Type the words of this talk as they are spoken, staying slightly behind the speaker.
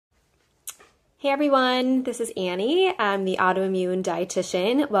Hey everyone, this is Annie. I'm the Autoimmune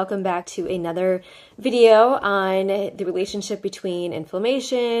dietitian. Welcome back to another video on the relationship between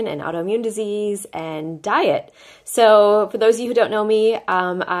inflammation and autoimmune disease and diet. So for those of you who don't know me,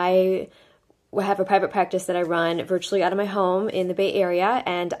 I have a private practice that I run virtually out of my home in the Bay Area,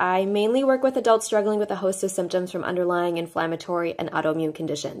 and I mainly work with adults struggling with a host of symptoms from underlying inflammatory and autoimmune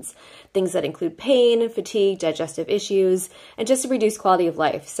conditions. Things that include pain, fatigue, digestive issues, and just to reduce quality of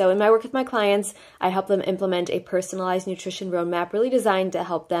life. So in my work with my clients, I help them implement a personalized nutrition roadmap really designed to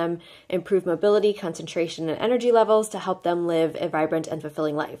help them improve mobility, concentration, and energy levels to help them live a vibrant and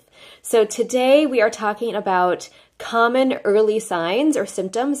fulfilling life. So today we are talking about common early signs or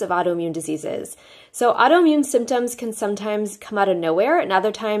symptoms of autoimmune diseases. So autoimmune symptoms can sometimes come out of nowhere, and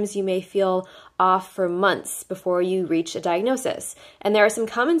other times you may feel off for months before you reach a diagnosis. And there are some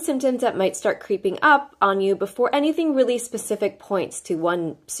common symptoms that might start creeping up on you before anything really specific points to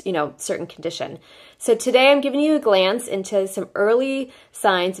one, certain condition. So today I'm giving you a glance into some early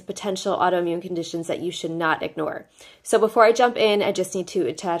signs of potential autoimmune conditions that you should not ignore. So before I jump in, I just need to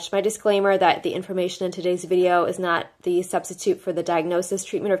attach my disclaimer that the information in today's video is not the substitute for the diagnosis,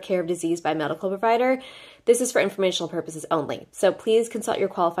 treatment, or care of disease by a medical provider. This is for informational purposes only. So please consult your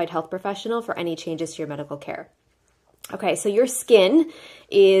qualified health professional for any changes to your medical care. Okay, so your skin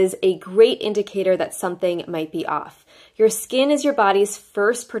is a great indicator that something might be off. Your skin is your body's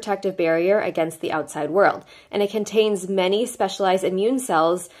first protective barrier against the outside world, and it contains many specialized immune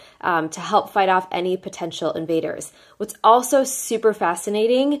cells to help fight off any potential invaders. What's also super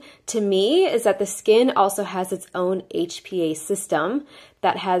fascinating to me is that the skin also has its own HPA system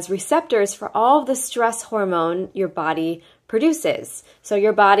that has receptors for all of the stress hormone your body produces. So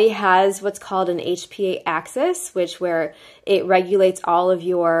your body has what's called an HPA axis, where it regulates all of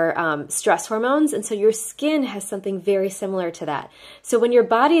your stress hormones. And so your skin has something very similar to that. So when your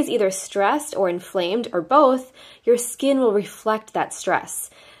body is either stressed or inflamed or both, your skin will reflect that stress.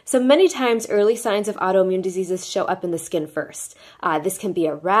 So many times early signs of autoimmune diseases show up in the skin first. This can be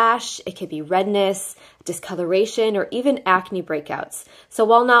a rash, it could be redness, discoloration, or even acne breakouts. So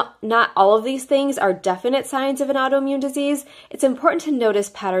while not all of these things are definite signs of an autoimmune disease, it's important to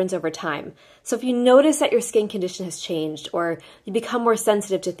notice patterns over time. So if you notice that your skin condition has changed or you become more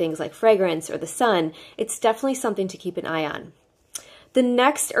sensitive to things like fragrance or the sun, it's definitely something to keep an eye on. The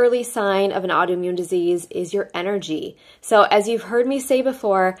next early sign of an autoimmune disease is your energy. So as you've heard me say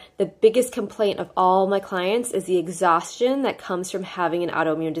before, the biggest complaint of all my clients is the exhaustion that comes from having an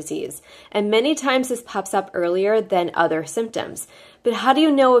autoimmune disease. And many times this pops up earlier than other symptoms. But how do you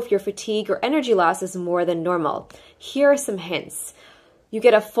know if your fatigue or energy loss is more than normal? Here are some hints. You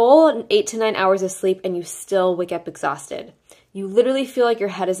get a full 8 to 9 hours of sleep and you still wake up exhausted. You literally feel like your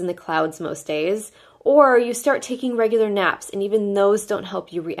head is in the clouds most days. Or you start taking regular naps, and even those don't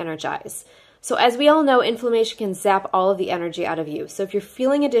help you re-energize. So as we all know, inflammation can zap all of the energy out of you. So if you're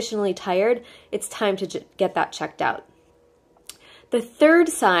feeling additionally tired, it's time to get that checked out. The third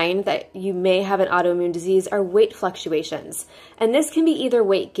sign that you may have an autoimmune disease are weight fluctuations. And this can be either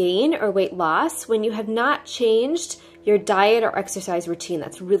weight gain or weight loss when you have not changed your diet or exercise routine.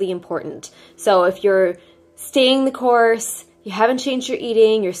 That's really important. So if you're staying the course, you haven't changed your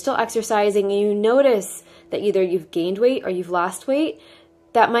eating, you're still exercising, and you notice that either you've gained weight or you've lost weight,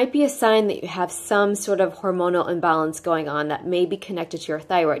 that might be a sign that you have some sort of hormonal imbalance going on that may be connected to your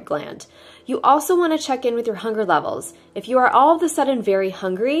thyroid gland. You also want to check in with your hunger levels. If you are all of a sudden very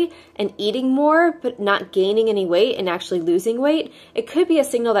hungry and eating more but not gaining any weight and actually losing weight, it could be a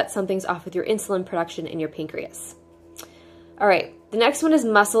signal that something's off with your insulin production in your pancreas. All right, the next one is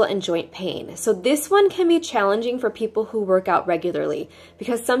muscle and joint pain. So this one can be challenging for people who work out regularly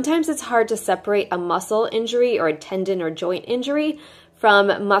because sometimes it's hard to separate a muscle injury or a tendon or joint injury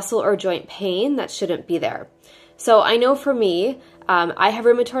from muscle or joint pain that shouldn't be there. So I know for me, I have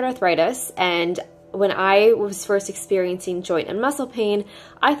rheumatoid arthritis, and when I was first experiencing joint and muscle pain,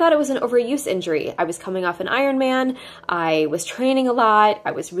 I thought it was an overuse injury. I was coming off an Ironman, I was training a lot,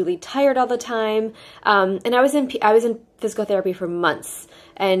 I was really tired all the time, and I was in physical therapy for months,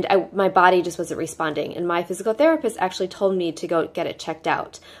 and my body just wasn't responding. And my physical therapist actually told me to go get it checked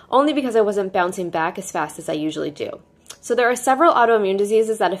out, only because I wasn't bouncing back as fast as I usually do. So there are several autoimmune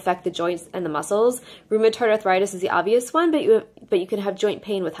diseases that affect the joints and the muscles. Rheumatoid arthritis is the obvious one, but you can have joint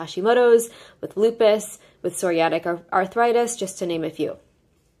pain with Hashimoto's, with lupus, with psoriatic arthritis, just to name a few.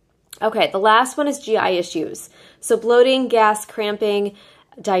 Okay, the last one is GI issues. So bloating, gas, cramping,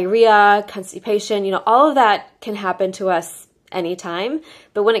 diarrhea, constipation, all of that can happen to us anytime.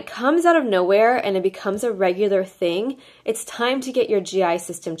 But when it comes out of nowhere and it becomes a regular thing, it's time to get your GI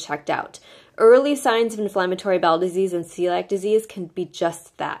system checked out. Early signs of inflammatory bowel disease and celiac disease can be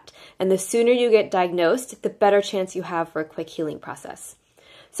just that. And the sooner you get diagnosed, the better chance you have for a quick healing process.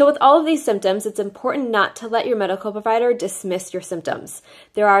 So with all of these symptoms, it's important not to let your medical provider dismiss your symptoms.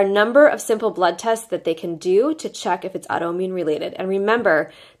 There are a number of simple blood tests that they can do to check if it's autoimmune related. And remember,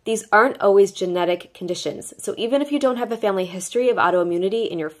 these aren't always genetic conditions. So even if you don't have a family history of autoimmunity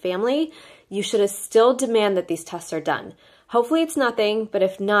in your family, you should still demand that these tests are done. Hopefully it's nothing, but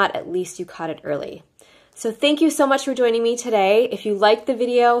if not, at least you caught it early. So thank you so much for joining me today. If you liked the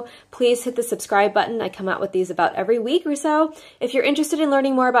video, please hit the subscribe button. I come out with these about every week or so. If you're interested in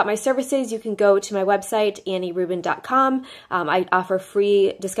learning more about my services, you can go to my website, AnnieRubin.com. I offer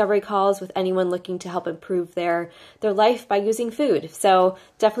free discovery calls with anyone looking to help improve their life by using food. So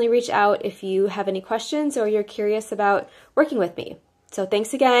definitely reach out if you have any questions or you're curious about working with me. So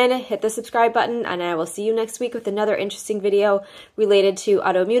thanks again, hit the subscribe button, and I will see you next week with another interesting video related to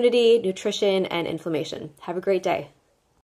autoimmunity, nutrition, and inflammation. Have a great day.